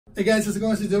Hey guys, how's it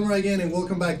going? It's Dilmer again and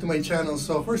welcome back to my channel.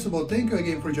 So first of all, thank you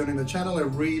again for joining the channel. I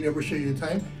really appreciate your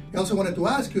time. I also wanted to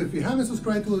ask you, if you haven't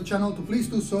subscribed to the channel, to please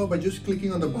do so by just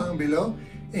clicking on the button below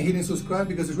and hitting subscribe,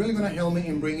 because it's really going to help me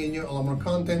in bringing you a lot more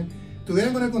content. Today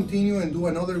I'm going to continue and do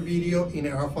another video in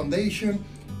our foundation.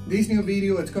 This new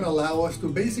video, it's going to allow us to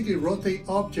basically rotate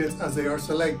objects as they are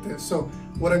selected. So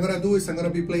what I'm going to do is I'm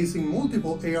going to be placing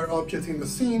multiple AR objects in the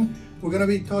scene. We're going to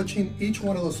be touching each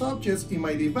one of those objects in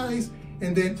my device,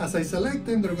 and then as I select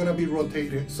them, they're going to be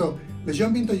rotated. So let's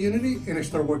jump into Unity and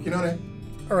start working on it.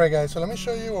 All right guys, so let me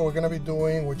show you what we're going to be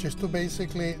doing, which is to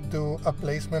basically do a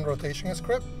placement rotation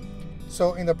script.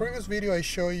 So in the previous video, I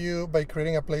showed you by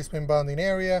creating a placement bounding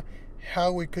area,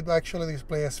 how we could actually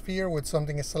display a sphere with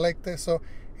something selected. So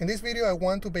in this video, I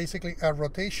want to basically add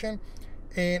rotation,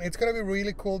 and it's going to be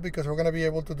really cool because we're going to be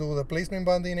able to do the placement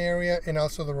bounding area and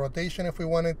also the rotation if we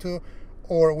wanted to,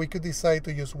 or we could decide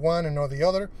to use one and not the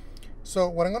other. So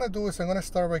what I'm going to do is I'm going to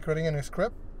start by creating a new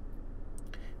script.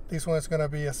 This one is going to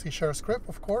be a C# script,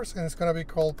 of course, and it's going to be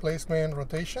called placement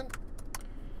rotation.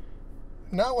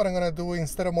 Now what I'm going to do,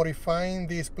 instead of modifying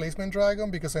this placement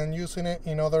dragon, because I'm using it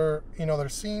in other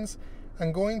scenes,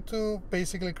 I'm going to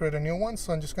basically create a new one.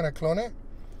 So I'm just going to clone it.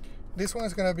 This one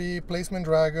is going to be placement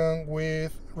dragon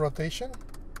with rotation,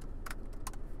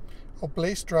 or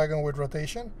place dragon with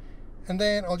rotation. And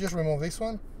then I'll just remove this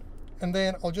one. And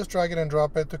then I'll just drag it and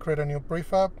drop it to create a new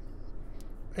prefab.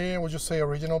 And we'll just say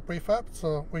original prefab.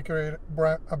 So we create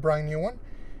a brand new one.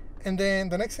 And then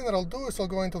the next thing that I'll do is I'll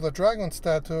go into the dragon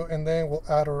statue, and then we'll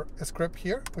add our script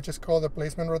here, which is called the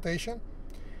placement rotation.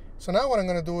 So now what I'm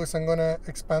going to do is I'm going to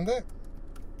expand it.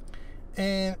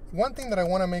 And one thing that I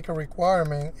want to make a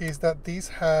requirement is that this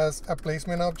has a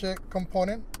placement object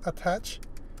component attached.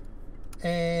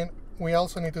 And we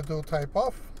also need to do type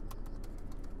of.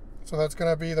 So that's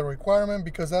going to be the requirement,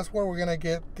 because that's where we're going to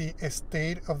get the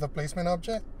state of the placement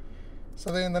object.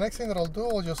 So then the next thing that I'll do,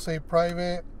 I'll just say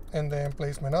private, and then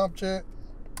placement object,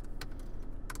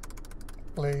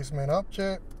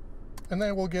 and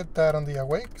then we'll get that on the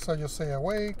awake. So I'll just say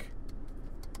awake,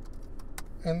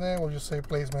 and then we'll just say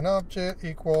placement object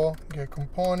equal get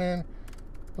component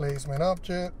placement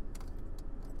object.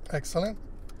 Excellent.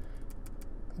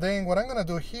 Then what I'm going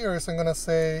to do here is I'm going to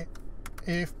say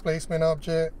if placement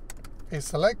object is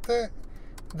selected,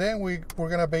 then we're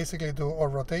going to basically do our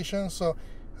rotation. So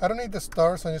I don't need the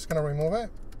star, so I'm just going to remove it.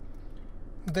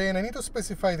 Then I need to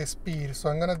specify the speed, so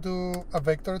I'm going to do a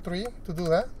vector 3 to do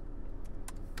that.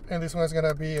 And this one is going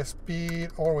to be a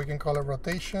speed, or we can call it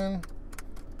rotation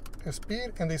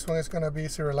speed, and this one is going to be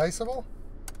serializable.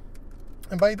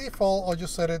 And by default, I'll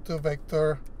just set it to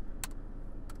vector.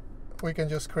 We can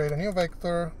just create a new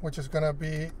vector, which is going to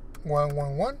be 1,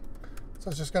 1, 1. So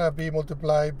it's just going to be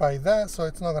multiplied by that, so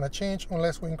it's not going to change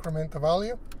unless we increment the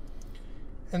value.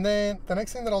 And then the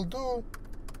next thing that I'll do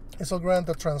is I'll grant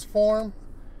the transform,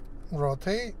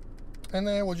 rotate, and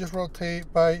then we'll just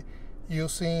rotate by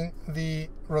using the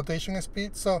rotation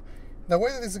speed. So the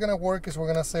way that this is going to work is we're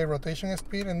going to say rotation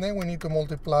speed, and then we need to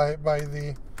multiply by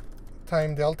the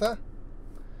time delta.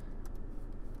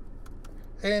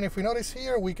 And if we notice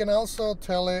here, we can also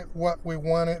tell it what we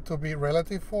want it to be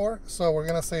relative for. So we're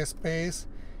going to say space.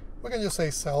 We can just say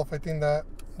self. I think that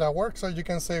works. Or you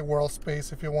can say world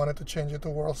space if you wanted to change it to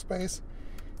world space.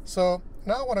 So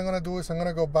now what I'm going to do is I'm going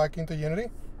to go back into Unity,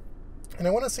 and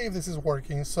I want to see if this is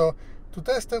working. So to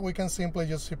test it, we can simply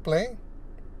just hit play,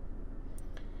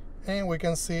 and we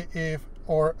can see if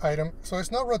our item, so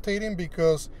it's not rotating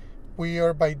because we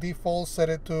are by default set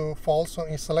it to false, so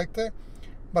it's selected.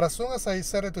 But as soon as I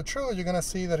set it to true, you're gonna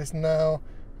see that it's now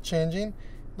changing.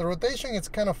 The rotation, it's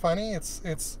kind of funny.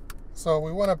 So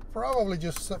we want to probably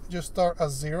just start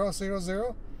as 0, 0,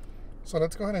 0. So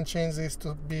let's go ahead and change this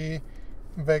to be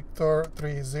vector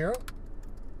 3, 0.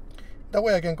 That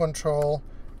way I can control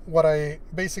what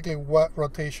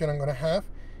rotation I'm gonna have.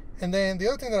 And then the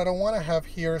other thing that I don't want to have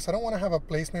here is I don't want to have a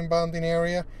placement bounding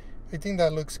area. I think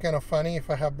that looks kind of funny if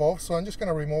I have both. So I'm just going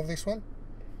to remove this one.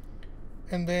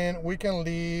 And then we can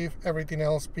leave everything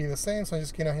else be the same. So I'm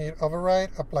just going to hit override,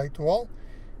 apply to all.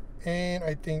 And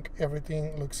I think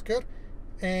everything looks good.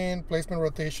 And placement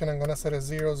rotation, I'm going to set it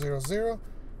 0, 0, 0.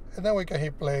 And then we can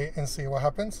hit play and see what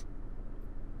happens.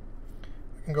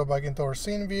 We can go back into our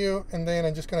scene view. And then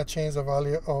I'm just going to change the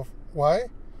value of Y.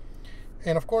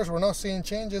 And of course, we're not seeing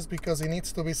changes because it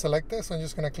needs to be selected. So I'm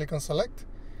just going to click on select.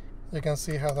 You can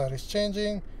see how that is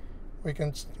changing. We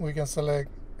can select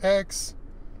X.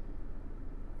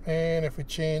 And if we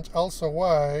change also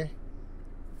Y,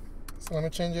 so let me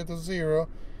change it to 0.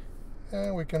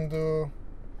 And we can do,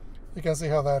 you can see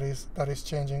how that is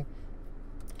changing.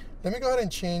 Let me go ahead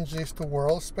and change this to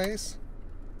world space.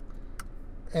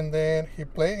 and then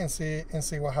hit play and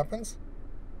see what happens.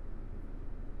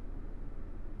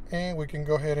 And we can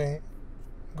go ahead and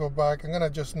go back. I'm gonna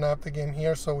just snap the game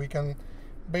here so we can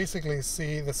basically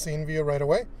see the scene view right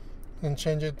away, and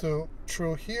change it to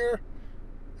true here.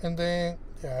 And then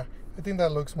yeah, I think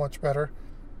that looks much better.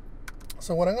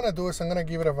 So what I'm gonna do is I'm gonna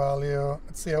give it a value.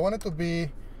 Let's see, I want it to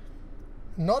be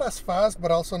not as fast,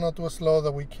 but also not too slow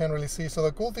that we can't really see. So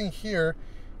the cool thing here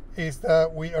is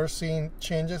that we are seeing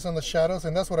changes on the shadows,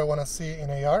 and that's what I want to see in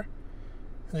AR.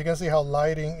 And you can see how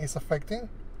lighting is affecting.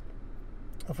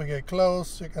 If we get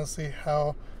close, you can see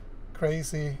how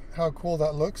crazy, how cool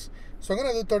that looks. So I'm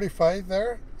gonna do 35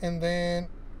 there, and then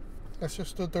let's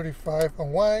just do 35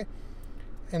 on Y,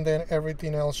 and then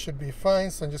everything else should be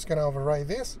fine. So I'm just gonna override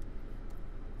this.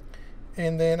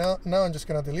 And then now I'm just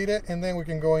gonna delete it, and then we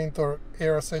can go into our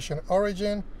AR session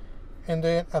origin, and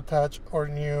then attach our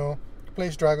new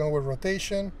place dragon with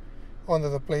rotation under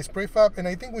the place prefab. And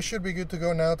I think we should be good to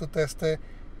go now to test it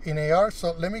in AR.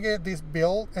 So let me get this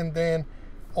built, and then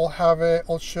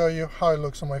I'll show you how it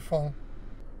looks on my phone.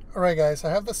 Alright guys,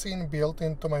 I have the scene built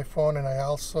into my phone, and I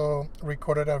also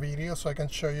recorded a video so I can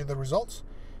show you the results.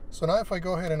 So now if I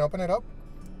go ahead and open it up,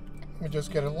 let me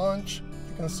just get it launched.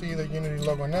 You can see the Unity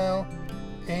logo now,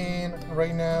 and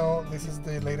right now this is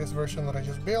the latest version that I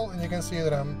just built, and you can see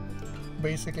that I'm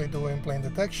basically doing plane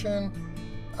detection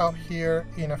out here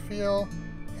in a field,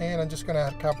 and I'm just gonna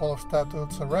add a couple of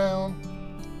statues around.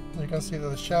 You can see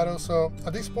the shadows. So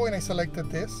at this point I selected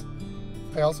this.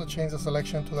 I also changed the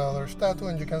selection to the other statue,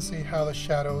 and you can see how the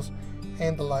shadows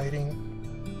and the lighting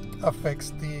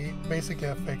basically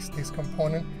affects this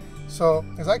component. So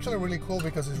it's actually really cool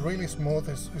because it's really smooth.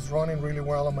 It's running really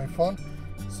well on my phone.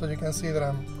 So you can see that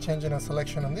I'm changing a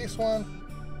selection on this one,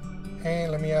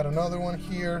 and let me add another one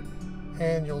here,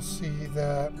 and you'll see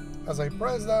that as I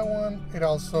press that one, it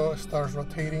also starts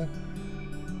rotating,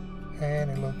 and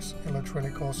it looks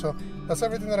really cool. So that's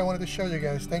everything that I wanted to show you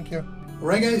guys. Thank you.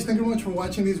 Alright guys, thank you very much for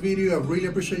watching this video. I really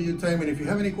appreciate your time, and if you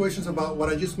have any questions about what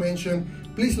I just mentioned,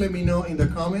 please let me know in the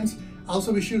comments.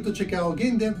 Also be sure to check out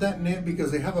GameDev.net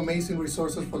because they have amazing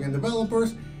resources for game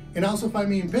developers, and also find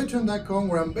me in Patreon.com,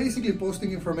 where I'm basically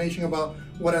posting information about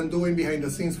what I'm doing behind the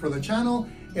scenes for the channel,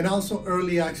 and also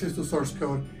early access to source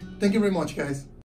code. Thank you very much guys.